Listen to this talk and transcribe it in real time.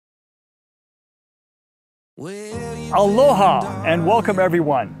Aloha and welcome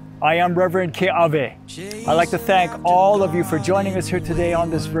everyone. I am Reverend Ke'ave. I'd like to thank all of you for joining us here today on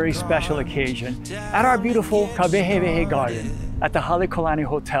this very special occasion at our beautiful Kaヴェヘヴェヘgarden at the Halekulani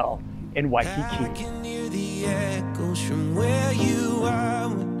Hotel in Waikiki.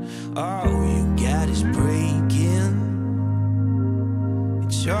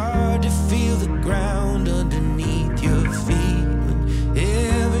 It's hard to feel the ground underneath your feet when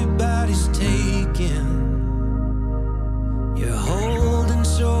everybody's taken. You're holding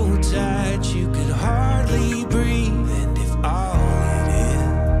so tight you could hardly breathe. And if all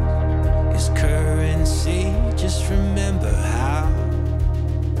it is currency, just remember how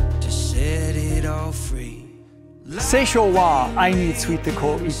to set it all free. 聖書は愛について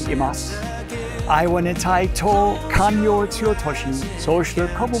こう言っています。愛は熱愛と寛容を強とし、そして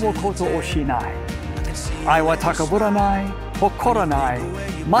こぶむことをしない。愛は高ぶらない、誇らない、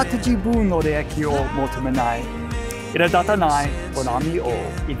また自分の利益を求めない。苛立たない、好みを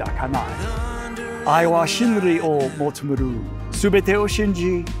抱かない。愛は真理を求める。すべてを信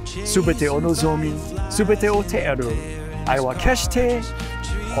じ、すべてを望み、すべてを照る。愛は決して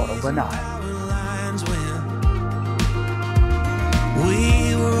滅ばない。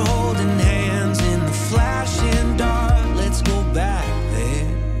We were holding hands in the flashing dark. Let's go back there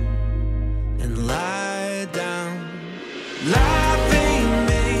and lie down. Life ain't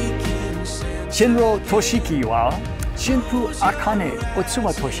making sense. 新郎としきは新婦茜を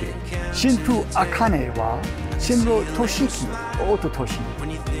妻とし、新婦茜は新郎としきを夫とし、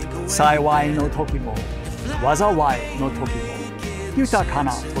幸いの時も災いの時も豊か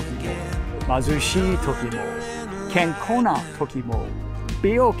な時も貧しい時も健康な時も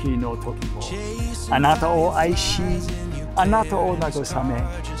病気の時もあなたを愛しあなたを慰め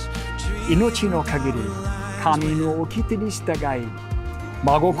命の限り神の掟に従い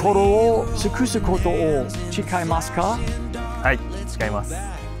真心を尽くすことを誓いますか？はい、誓います。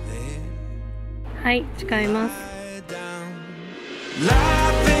はい、誓います。Life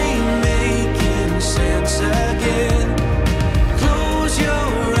ain't making sense again. Close your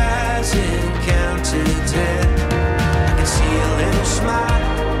eyes and count to 10. I can see a little smile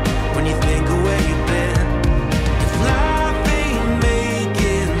when you think of where you've been. If life ain't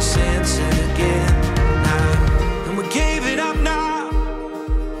making sense again, nah. And we gave it up now.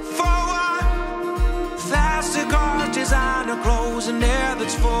 For what? Faster cars, designer clothes, and air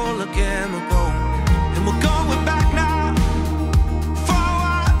that's full of chemical. And we're going back now. For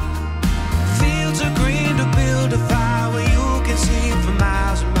what? Fields are green to build a fire where you can see for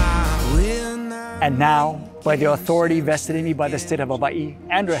miles and miles. We're not. And now, by the authority vested in me by the state of Hawaii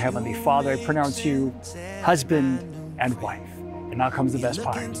and our Heavenly Father, I pronounce you husband and wife. And now comes the best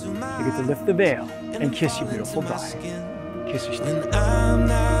part. You get to lift the veil and kiss your beautiful bride. Kiss your And I'm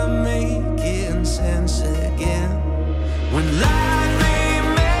not